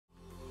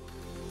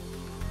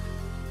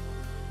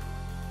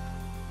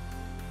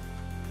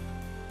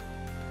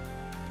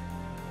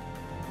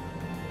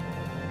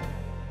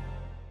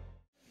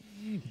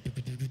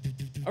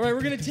All right,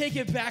 we're going to take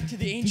it back to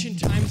the ancient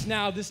times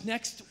now. This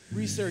next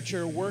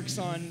researcher works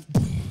on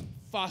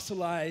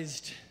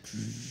fossilized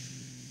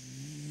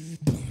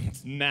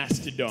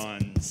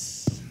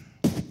mastodons.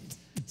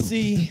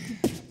 See,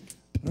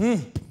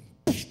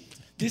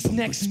 this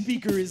next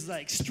speaker is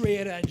like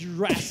straight out of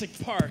Jurassic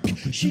Park.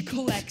 She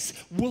collects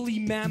woolly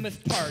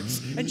mammoth parts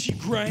and she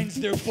grinds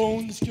their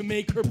bones to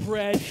make her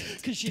bread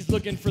because she's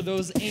looking for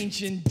those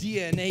ancient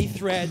DNA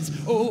threads.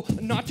 Oh,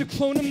 not to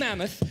clone a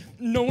mammoth.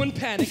 No one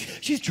panic.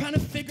 She's trying to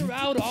figure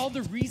out all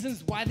the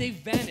reasons why they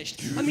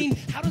vanished. I mean,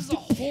 how does the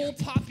whole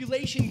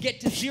population get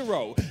to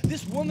zero?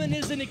 This woman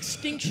is an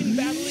extinction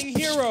battling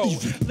hero.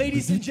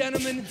 Ladies and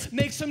gentlemen,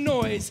 make some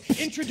noise.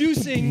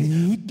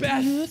 Introducing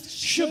Beth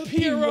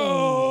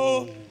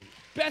Shapiro.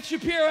 Beth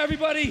Shapiro,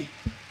 everybody.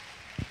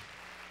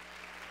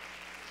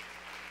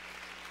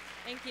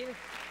 Thank you.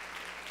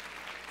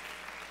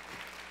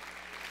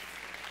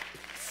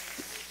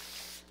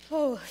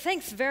 Oh,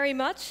 thanks very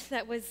much.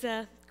 That was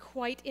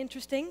quite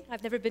interesting.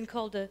 I've never been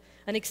called an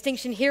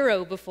extinction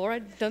hero before. I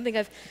don't think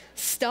I've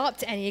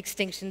stopped any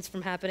extinctions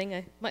from happening.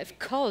 I might have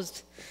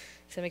caused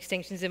some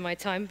extinctions in my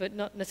time, but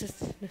not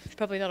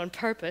probably not on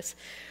purpose.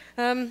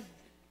 Who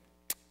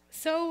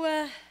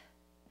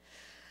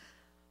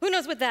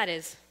knows what that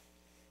is?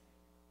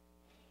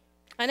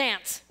 An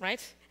ant,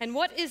 right? And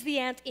what is the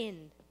ant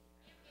in?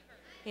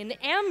 In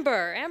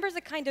amber. Amber's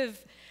a kind of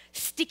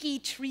sticky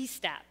tree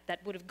sap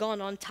that would have gone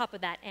on top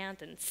of that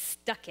ant and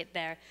stuck it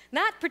there.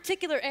 That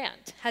particular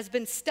ant has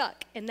been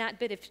stuck in that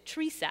bit of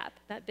tree sap,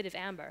 that bit of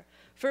amber,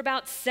 for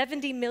about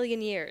 70 million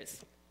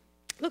years.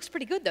 Looks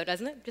pretty good though,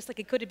 doesn't it? Just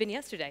like it could have been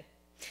yesterday.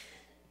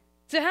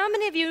 So how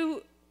many of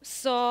you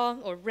saw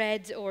or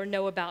read or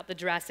know about the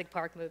Jurassic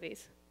Park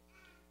movies?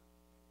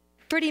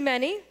 Pretty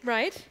many,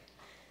 right?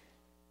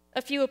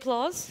 A few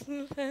applause.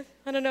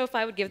 I don't know if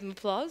I would give them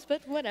applause,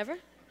 but whatever.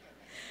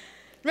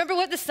 Remember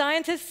what the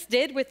scientists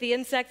did with the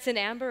insects in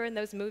amber in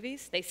those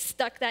movies? They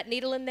stuck that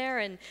needle in there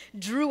and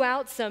drew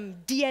out some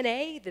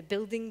DNA, the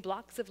building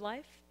blocks of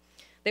life.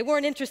 They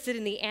weren't interested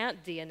in the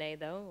ant DNA,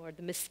 though, or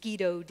the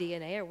mosquito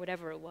DNA, or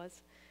whatever it was.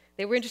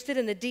 They were interested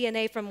in the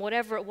DNA from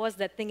whatever it was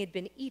that thing had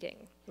been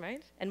eating,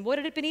 right? And what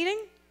had it been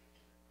eating?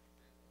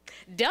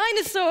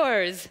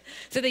 Dinosaurs!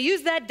 So they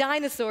used that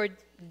dinosaur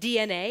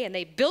DNA, and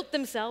they built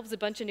themselves a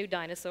bunch of new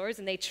dinosaurs,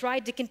 and they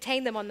tried to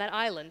contain them on that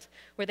island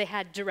where they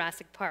had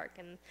Jurassic Park.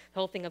 And the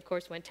whole thing, of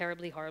course, went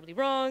terribly, horribly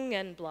wrong,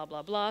 and blah,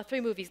 blah, blah. 3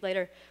 movies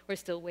later, we're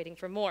still waiting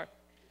for more.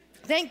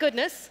 Thank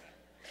goodness.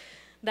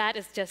 That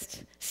is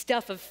just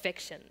stuff of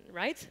fiction,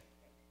 right?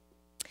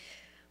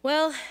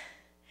 Well,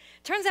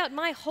 turns out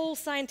my whole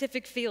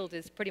scientific field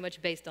is pretty much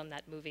based on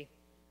that movie.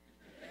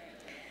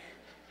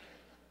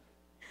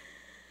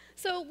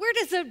 So where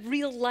does a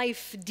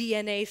real-life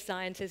DNA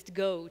scientist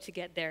go to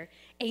get their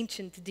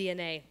ancient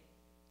DNA?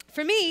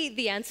 For me,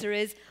 the answer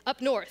is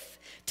up north,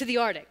 to the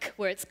Arctic,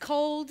 where it's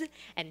cold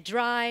and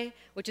dry,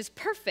 which is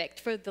perfect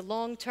for the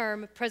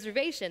long-term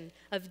preservation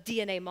of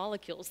DNA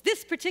molecules.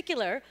 This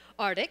particular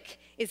Arctic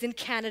is in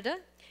Canada,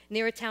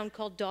 near a town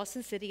called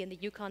Dawson City in the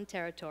Yukon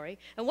Territory.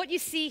 And what you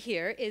see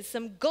here is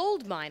some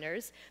gold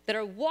miners that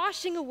are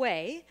washing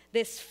away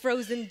this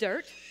frozen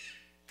dirt.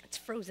 It's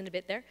frozen a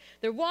bit there.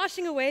 They're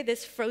washing away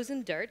this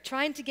frozen dirt,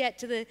 trying to get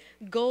to the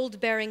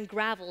gold-bearing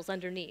gravels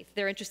underneath.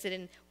 They're interested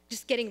in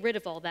just getting rid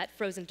of all that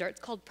frozen dirt. It's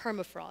called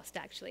permafrost,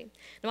 actually.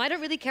 Now, I don't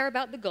really care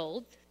about the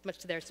gold, much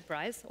to their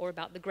surprise, or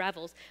about the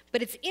gravels,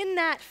 but it's in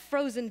that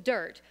frozen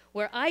dirt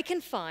where I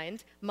can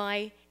find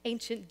my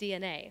ancient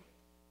DNA.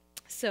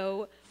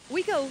 So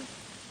we go,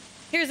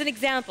 here's an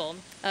example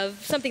of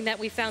something that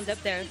we found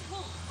up there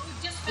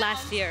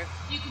last year.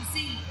 You can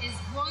see is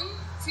 1,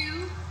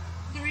 2,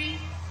 3,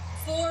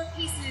 4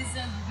 pieces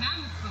of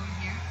mammoth bone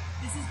here.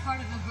 This is part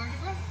of a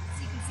vertebra,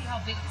 so you can see how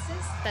big this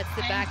is. That's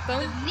the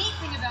backbone. The neat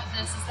thing about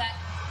this is that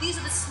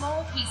these are the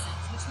small pieces,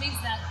 which means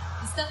that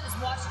the stuff is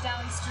washed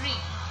downstream.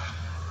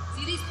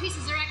 See, these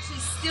pieces are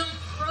actually still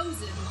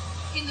frozen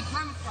in the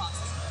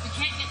permafrost. You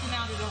can't get them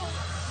out at all,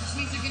 which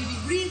means they're going to be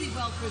really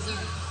well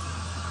preserved.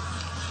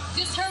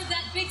 Just heard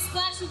that big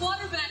splash of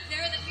water back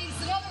there. That means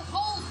another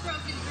hole's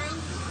broken through.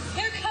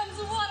 Here comes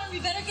the water. We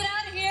better get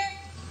out of here.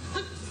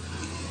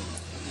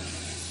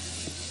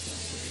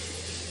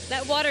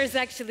 That water is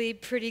actually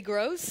pretty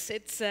gross.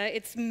 It's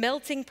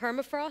melting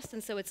permafrost,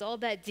 and so it's all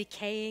that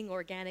decaying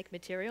organic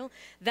material.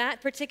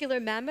 That particular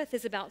mammoth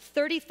is about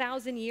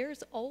 30,000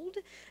 years old.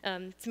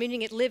 It's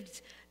meaning it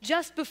lived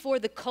just before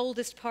the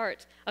coldest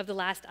part of the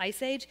last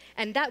ice age,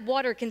 and that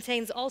water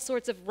contains all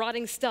sorts of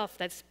rotting stuff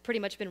that's pretty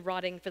much been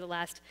rotting for the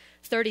last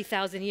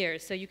 30,000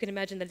 years. So you can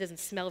imagine that it doesn't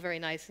smell very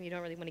nice, and you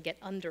don't really want to get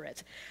under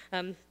it.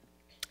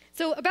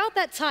 So about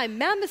that time,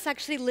 mammoths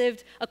actually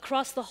lived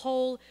across the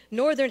whole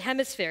northern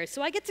hemisphere.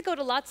 So I get to go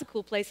to lots of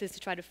cool places to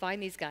try to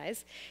find these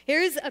guys.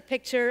 Here's a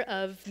picture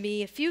of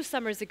me a few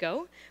summers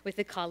ago with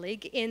a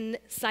colleague in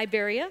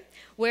Siberia,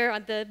 where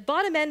on the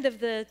bottom end of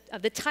the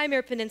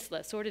Taimyr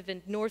Peninsula, sort of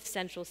in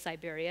north-central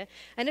Siberia.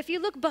 And if you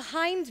look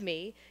behind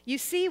me, you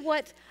see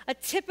what a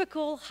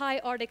typical high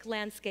Arctic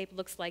landscape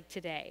looks like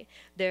today.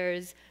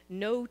 There's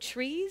no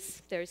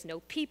trees, there's no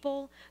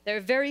people, there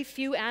are very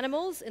few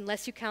animals,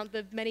 unless you count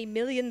the many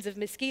millions of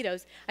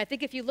mosquitoes. I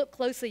think if you look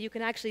closely, you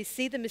can actually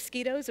see the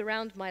mosquitoes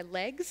around my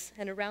legs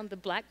and around the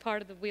black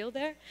part of the wheel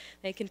there.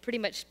 They can pretty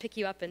much pick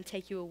you up and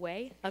take you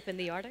away up in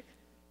the Arctic.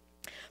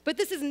 But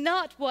this is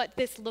not what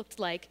this looked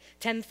like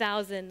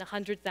 10,000,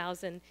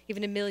 100,000,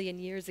 even a million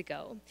years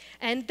ago.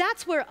 And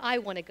that's where I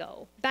want to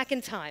go, back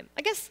in time.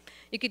 I guess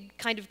you could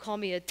kind of call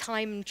me a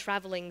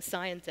time-traveling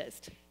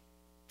scientist.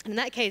 And in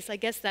that case, I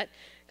guess that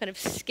kind of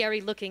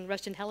scary-looking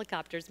Russian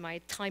helicopter is my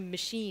time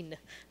machine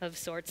of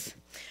sorts.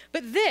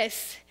 But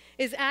this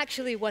is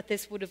actually what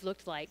this would have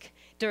looked like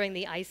during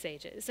the ice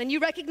ages. And you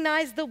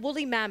recognize the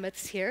woolly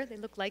mammoths here. They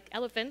look like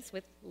elephants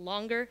with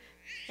longer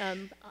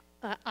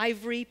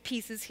ivory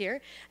pieces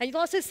here. And you'll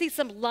also see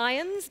some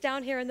lions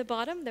down here in the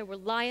bottom. There were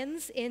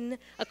lions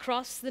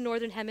across the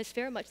northern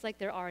hemisphere, much like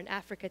there are in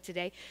Africa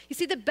today. You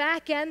see the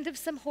back end of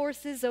some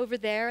horses over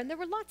there, and there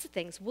were lots of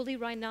things. Woolly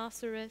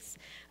rhinoceros,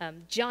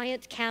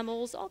 giant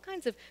camels, all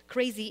kinds of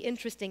crazy,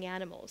 interesting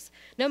animals.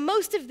 Now,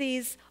 most of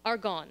these are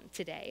gone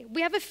today.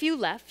 We have a few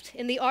left.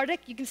 In the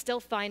Arctic, you can still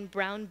find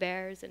brown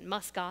bears and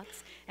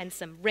muskox and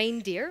some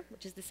reindeer,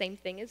 which is the same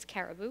thing as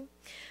caribou.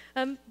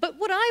 But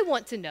what I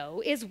want to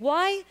know is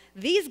why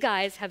these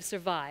guys have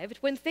survived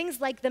when things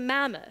like the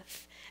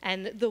mammoth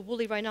and the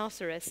woolly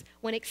rhinoceros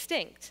went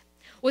extinct.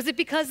 Was it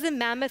because the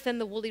mammoth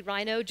and the woolly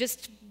rhino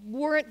just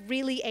weren't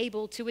really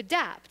able to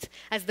adapt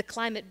as the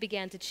climate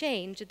began to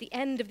change at the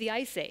end of the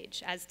Ice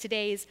Age, as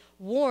today's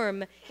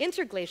warm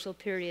interglacial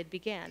period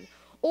began?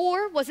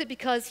 Or was it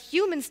because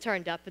humans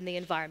turned up in the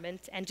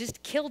environment and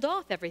just killed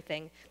off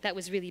everything that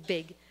was really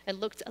big and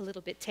looked a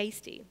little bit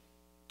tasty?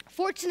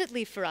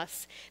 Fortunately for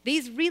us,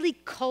 these really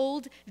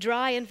cold,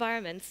 dry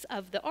environments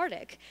of the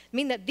Arctic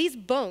mean that these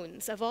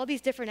bones of all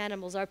these different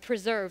animals are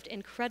preserved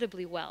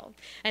incredibly well.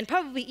 And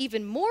probably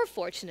even more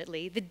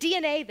fortunately, the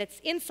DNA that's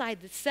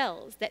inside the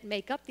cells that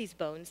make up these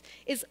bones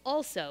is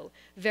also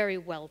very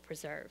well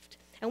preserved.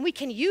 And we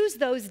can use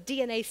those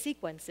DNA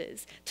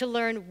sequences to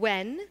learn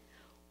when,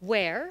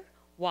 where,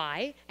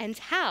 why, and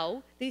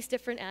how these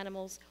different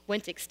animals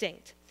went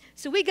extinct.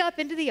 So we go up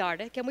into the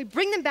Arctic, and we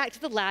bring them back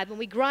to the lab, and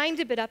we grind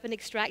a bit up and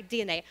extract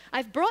DNA.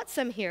 I've brought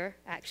some here,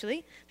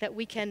 actually, that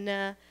we can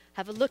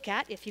have a look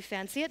at if you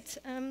fancy it.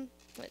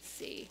 Let's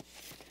see.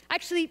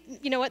 Actually,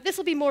 you know what? This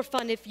will be more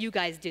fun if you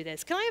guys do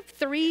this. Can I have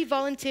 3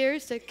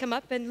 volunteers to come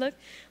up and look?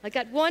 I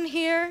got one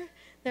here.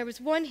 There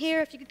was one here.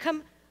 If you could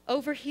come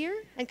over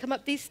here and come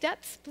up these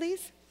steps,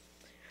 please.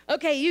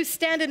 Okay, you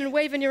standing and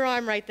waving your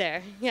arm right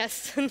there.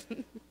 Yes.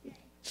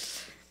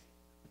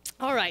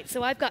 All right,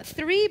 so I've got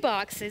 3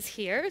 boxes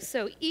here,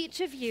 so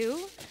each of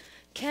you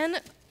can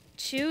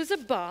choose a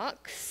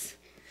box.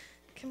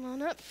 Come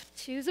on up,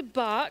 choose a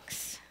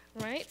box.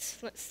 Right,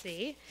 let's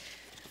see.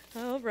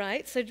 All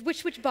right, so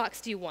which box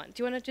do you want?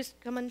 Do you want to just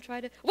come and try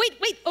to... Wait,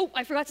 oh,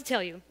 I forgot to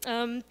tell you.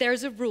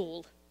 There's a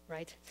rule,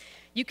 right?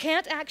 You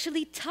can't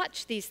actually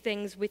touch these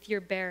things with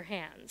your bare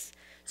hands.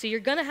 So you're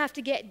going to have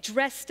to get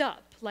dressed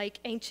up like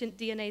ancient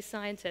DNA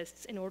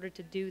scientists in order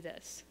to do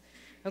this,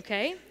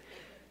 okay?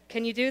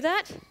 Can you do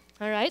that?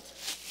 All right.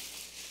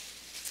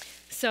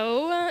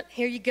 So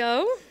here you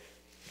go.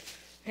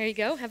 Here you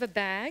go. Have a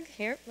bag.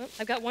 Here. Oh,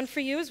 I've got one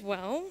for you as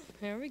well.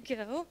 There we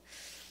go.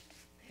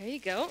 There you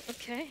go.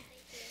 Okay.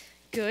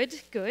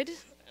 Good. Good.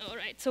 All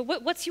right. So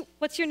what's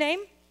your name?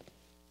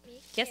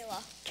 Me. Yes.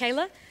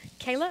 Kayla.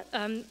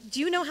 Kayla. Do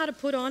you know how to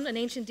put on an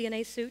ancient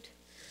DNA suit?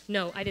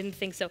 No, I didn't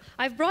think so.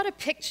 I've brought a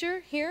picture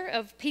here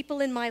of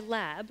people in my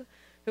lab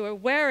who are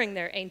wearing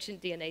their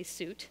ancient DNA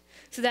suit,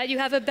 so that you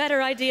have a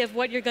better idea of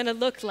what you're going to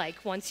look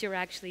like once you're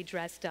actually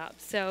dressed up.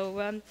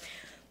 So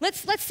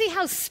let's see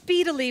how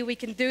speedily we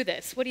can do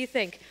this. What do you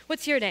think?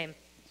 What's your name?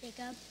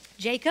 Jacob.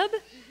 Jacob?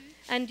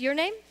 And your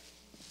name?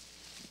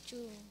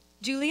 Julian.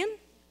 Julian?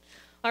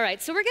 All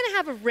right, so we're going to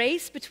have a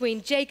race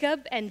between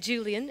Jacob and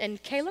Julian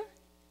and Kayla.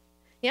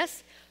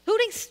 Yes? Who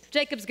thinks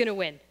Jacob's going to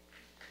win?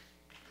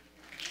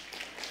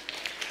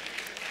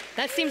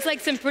 That seems like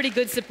some pretty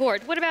good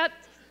support. What about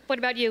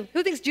you?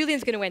 Who thinks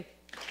Julian's going to win?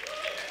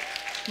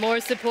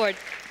 More support.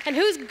 And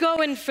who's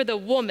going for the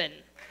woman?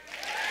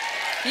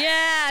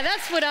 Yeah,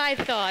 that's what I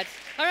thought.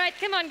 All right,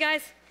 come on,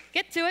 guys.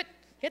 Get to it.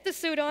 Get the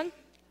suit on.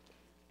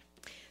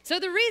 So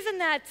the reason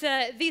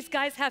that these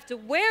guys have to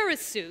wear a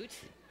suit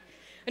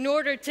in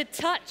order to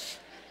touch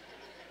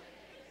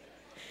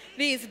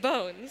these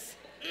bones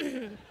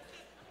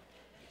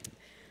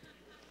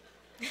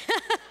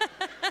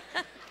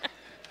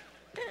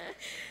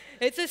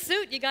it's a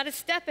suit. You got to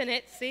step in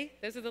it. See?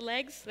 Those are the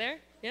legs there.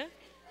 Yeah?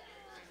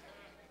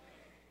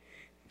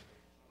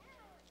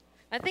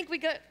 I think we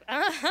got...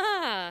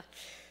 Aha!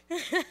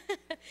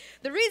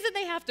 The reason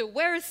they have to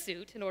wear a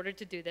suit in order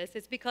to do this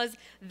is because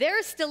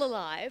they're still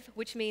alive,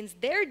 which means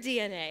their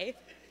DNA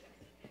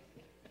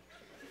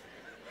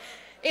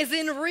is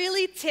in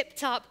really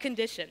tip-top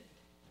condition.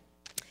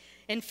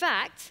 In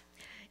fact,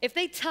 if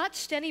they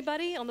touched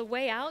anybody on the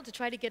way out to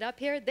try to get up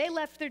here, they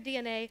left their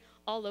DNA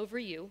all over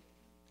you.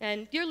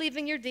 And you're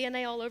leaving your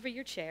DNA all over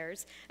your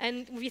chairs.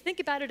 And when you think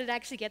about it, it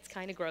actually gets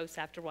kind of gross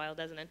after a while,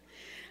 doesn't it?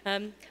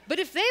 But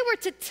if they were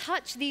to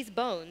touch these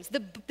bones,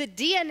 the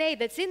DNA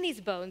that's in these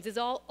bones is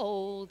all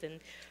old and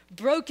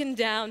broken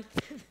down.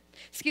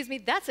 Excuse me,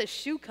 that's a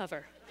shoe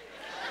cover.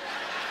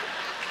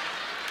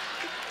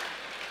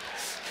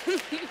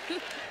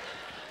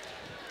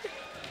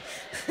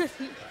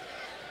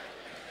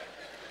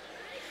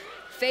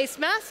 Face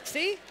mask,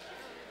 see?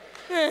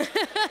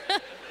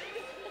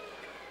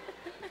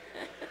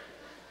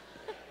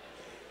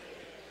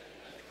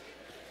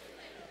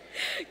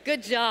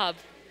 Good job.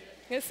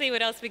 Let's see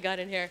what else we got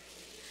in here.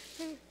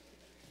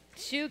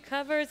 Shoe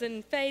covers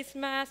and face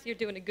masks. You're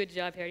doing a good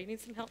job here. You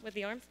need some help with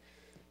the arms?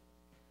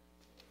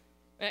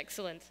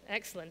 Excellent,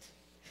 excellent.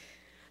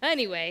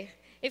 Anyway,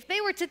 if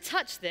they were to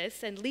touch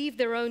this and leave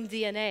their own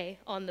DNA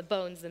on the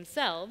bones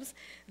themselves,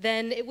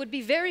 then it would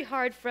be very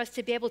hard for us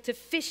to be able to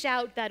fish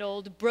out that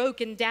old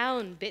broken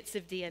down bits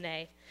of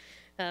DNA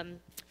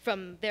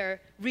from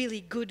their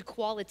really good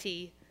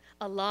quality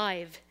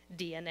alive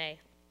DNA.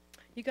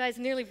 You guys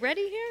nearly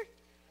ready here?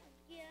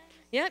 Yeah.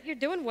 Yep, you're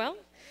doing well.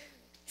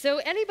 So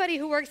anybody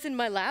who works in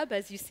my lab,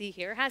 as you see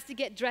here, has to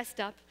get dressed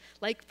up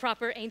like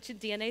proper ancient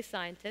DNA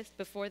scientists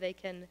before they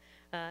can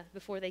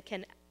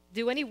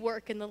do any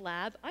work in the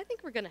lab. I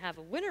think we're going to have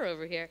a winner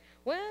over here.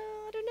 Well,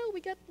 I don't know.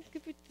 We got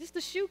just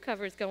the shoe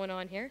covers going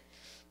on here.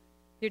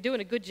 You're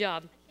doing a good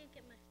job. I can't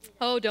get my feet up.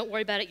 Oh, don't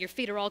worry about it. Your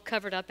feet are all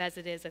covered up as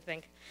it is, I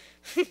think.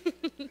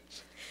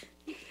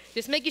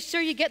 Just making sure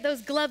you get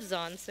those gloves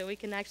on so we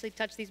can actually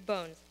touch these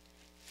bones.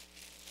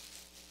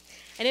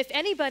 And if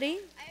anybody...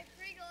 I have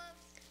 3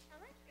 gloves. How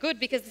much? Good,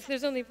 because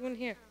there's only one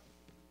here.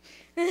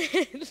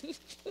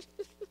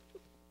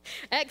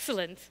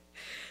 Excellent.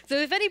 So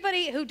if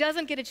anybody who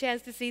doesn't get a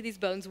chance to see these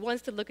bones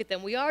wants to look at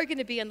them, we are going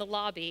to be in the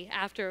lobby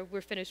after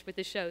we're finished with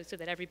the show so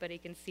that everybody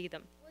can see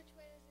them. Which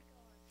way does it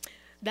go on?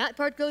 That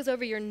part goes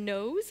over your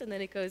nose, and then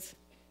it goes,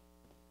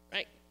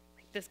 right,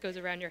 like this goes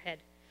around your head.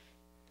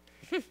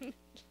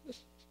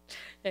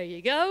 There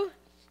you go.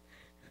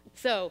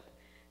 So,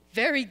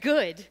 very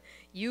good.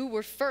 You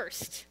were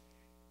first.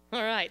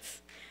 All right.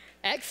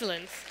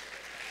 Excellent.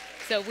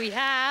 So we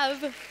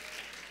have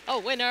a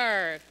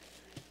winner.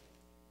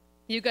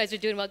 You guys are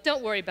doing well.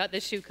 Don't worry about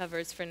the shoe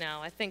covers for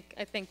now. I think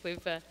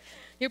we've.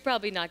 You're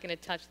probably not going to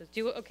touch this.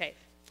 Okay.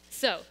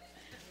 So,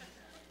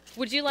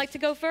 would you like to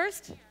go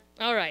first?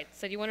 Yeah. All right.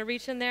 So do you want to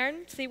reach in there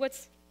and see what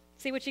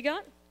you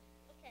got?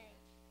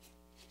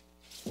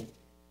 Okay.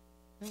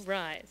 All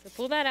right. So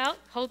pull that out.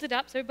 Hold it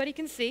up so everybody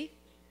can see.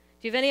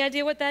 Do you have any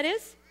idea what that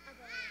is? A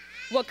bone.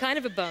 What kind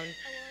of a bone? A woolly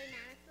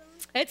mammoth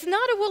bone. It's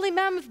not a woolly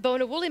mammoth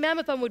bone. A woolly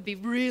mammoth bone would be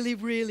really,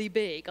 really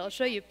big. I'll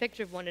show you a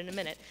picture of one in a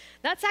minute.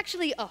 That's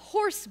actually a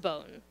horse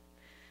bone.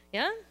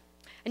 Yeah?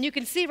 And you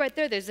can see right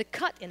there, there's a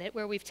cut in it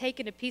where we've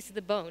taken a piece of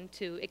the bone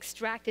to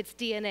extract its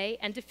DNA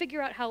and to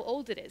figure out how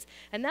old it is.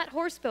 And that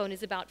horse bone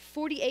is about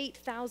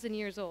 48,000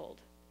 years old.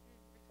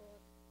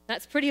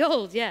 That's pretty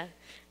old, yeah.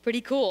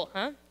 Pretty cool,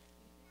 huh?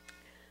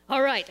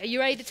 All right, are you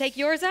ready to take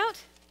yours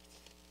out?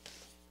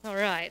 All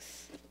right.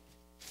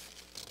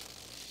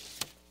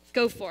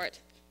 Go for it.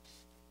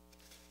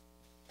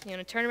 You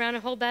want to turn around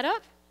and hold that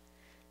up?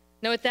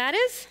 Know what that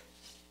is?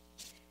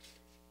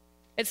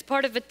 It's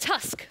part of a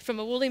tusk from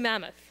a woolly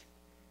mammoth.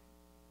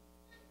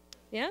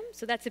 Yeah,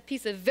 so that's a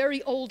piece of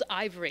very old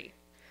ivory.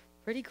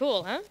 Pretty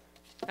cool, huh?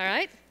 All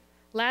right,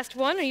 last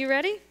one, are you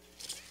ready?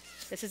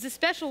 This is a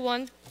special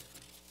one.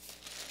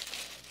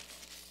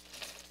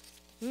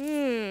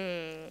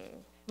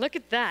 Look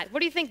at that.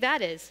 What do you think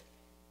that is?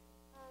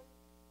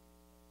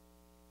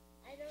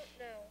 I don't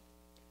know.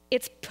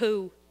 It's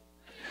poo.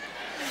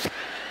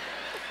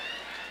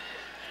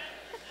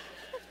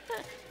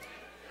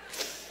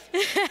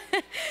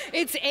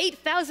 It's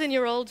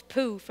 8,000-year-old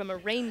poo from a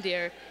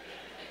reindeer.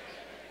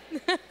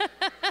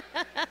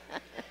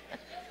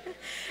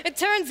 It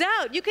turns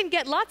out you can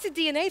get lots of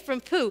DNA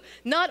from poo,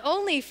 not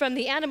only from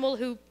the animal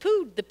who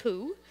pooed the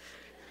poo,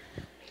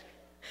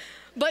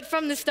 but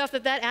from the stuff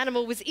that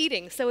animal was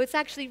eating. So it's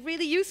actually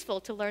really useful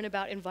to learn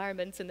about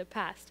environments in the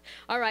past.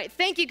 All right,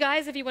 thank you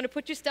guys. If you want to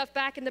put your stuff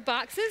back in the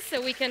boxes so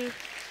we can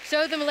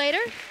show them later.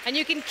 And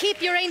you can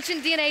keep your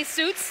ancient DNA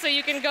suits so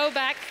you can go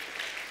back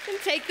and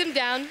take them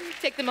down.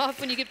 Take them off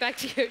when you get back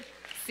to your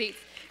seats.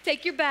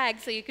 Take your bag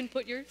so you can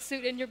put your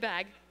suit in your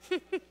bag.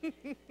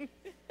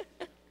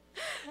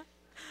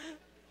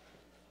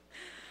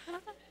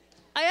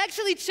 I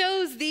actually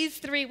chose these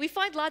 3. We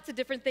find lots of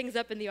different things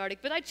up in the Arctic,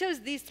 but I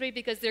chose these 3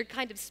 because they're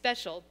kind of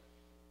special.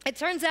 It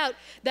turns out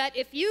that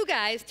if you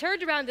guys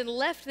turned around and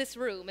left this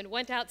room and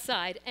went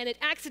outside, and it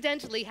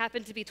accidentally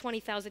happened to be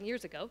 20,000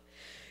 years ago,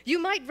 you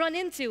might run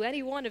into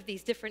any one of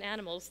these different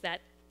animals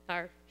that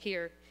are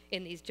here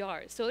in these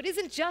jars. So it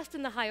isn't just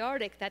in the high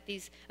Arctic that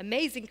these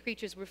amazing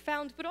creatures were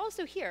found, but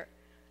also here,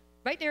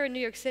 right there in New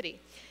York City.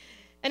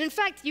 And in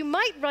fact, you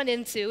might run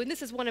into, and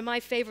this is one of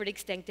my favorite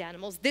extinct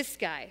animals, this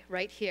guy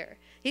right here.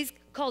 He's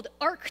called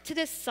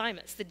Arctodus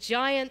simus, the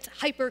giant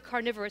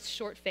hyper-carnivorous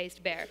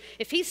short-faced bear.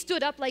 If he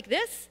stood up like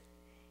this,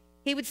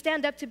 he would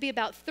stand up to be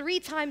about 3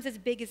 times as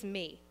big as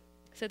me.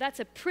 So that's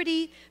a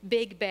pretty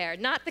big bear,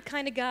 not the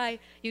kind of guy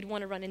you'd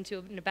want to run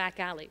into in a back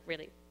alley,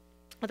 really.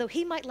 Although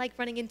he might like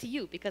running into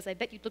you, because I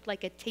bet you'd look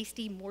like a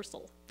tasty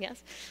morsel,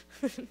 yes?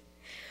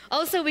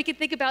 Also, we could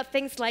think about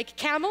things like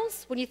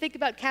camels. When you think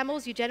about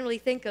camels, you generally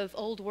think of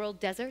old world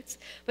deserts.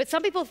 But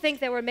some people think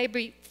there were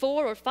maybe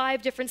 4 or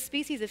 5 different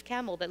species of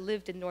camel that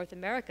lived in North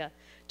America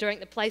during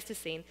the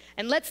Pleistocene.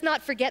 And let's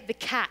not forget the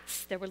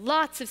cats. There were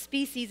lots of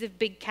species of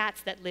big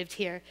cats that lived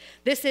here.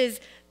 This is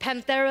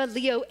Panthera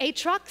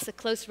leo-atrox, a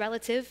close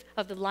relative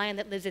of the lion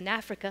that lives in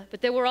Africa.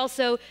 But there were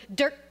also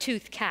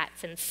dirt-toothed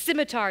cats and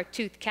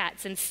scimitar-toothed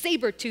cats and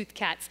saber-toothed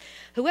cats.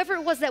 Whoever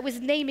it was that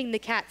was naming the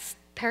cats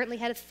apparently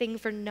had a thing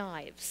for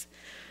knives.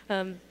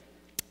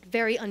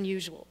 Very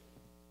unusual.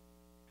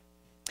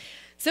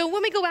 So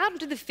when we go out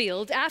into the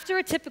field, after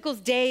a typical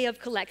day of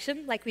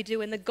collection, like we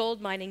do in the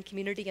gold mining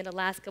community in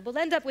Alaska, we'll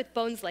end up with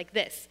bones like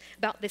this,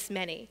 about this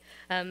many.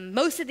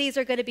 Most of these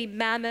are going to be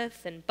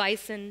mammoth and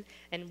bison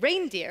and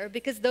reindeer,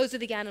 because those are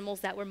the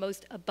animals that were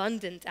most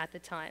abundant at the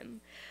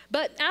time.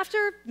 But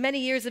after many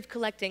years of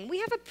collecting, we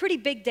have a pretty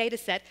big data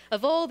set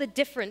of all the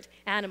different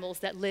animals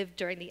that lived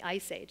during the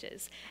ice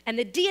ages. And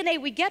the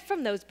DNA we get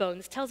from those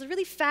bones tells a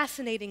really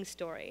fascinating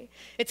story.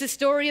 It's a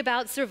story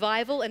about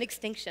survival and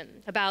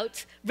extinction,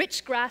 about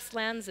rich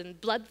grasslands and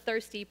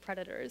bloodthirsty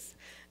predators.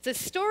 It's a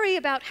story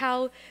about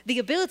how the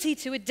ability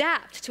to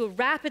adapt to a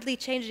rapidly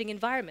changing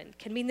environment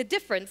can mean the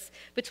difference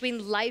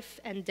between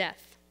life and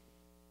death.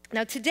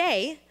 Now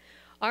today,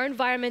 our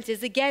environment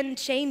is again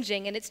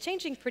changing, and it's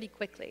changing pretty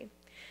quickly.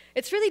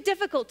 It's really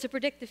difficult to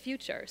predict the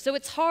future, so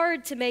it's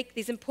hard to make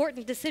these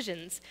important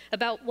decisions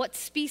about what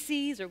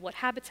species or what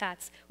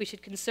habitats we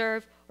should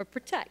conserve or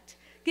protect,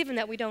 given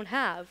that we don't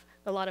have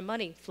a lot of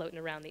money floating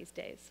around these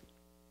days.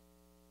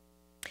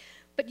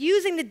 But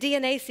using the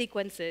DNA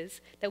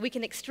sequences that we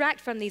can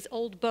extract from these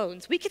old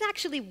bones, we can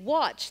actually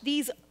watch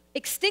these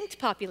extinct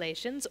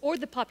populations, or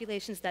the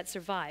populations that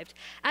survived,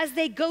 as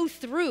they go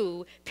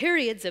through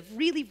periods of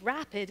really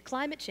rapid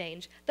climate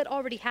change that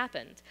already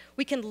happened.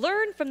 We can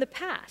learn from the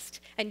past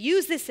and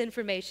use this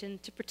information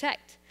to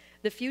protect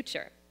the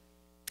future.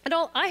 And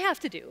all I have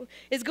to do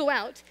is go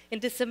out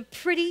into some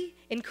pretty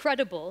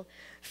incredible,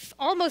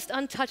 almost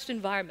untouched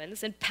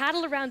environments and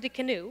paddle around a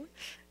canoe,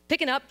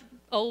 picking up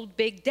old,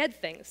 big, dead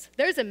things.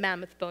 There's a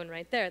mammoth bone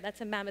right there.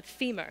 That's a mammoth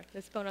femur,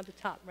 this bone on the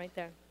top right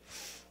there.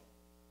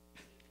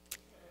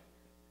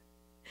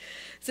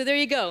 So there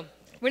you go.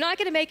 We're not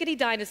going to make any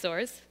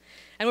dinosaurs,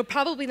 and we're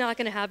probably not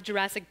going to have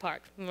Jurassic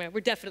Park. We're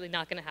definitely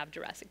not going to have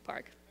Jurassic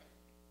Park.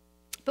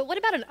 But what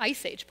about an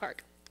Ice Age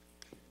park?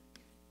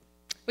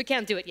 We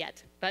can't do it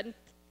yet, but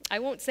I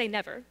won't say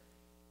never.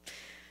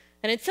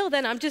 And until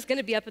then, I'm just going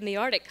to be up in the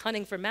Arctic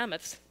hunting for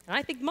mammoths. And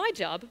I think my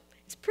job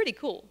is pretty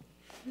cool.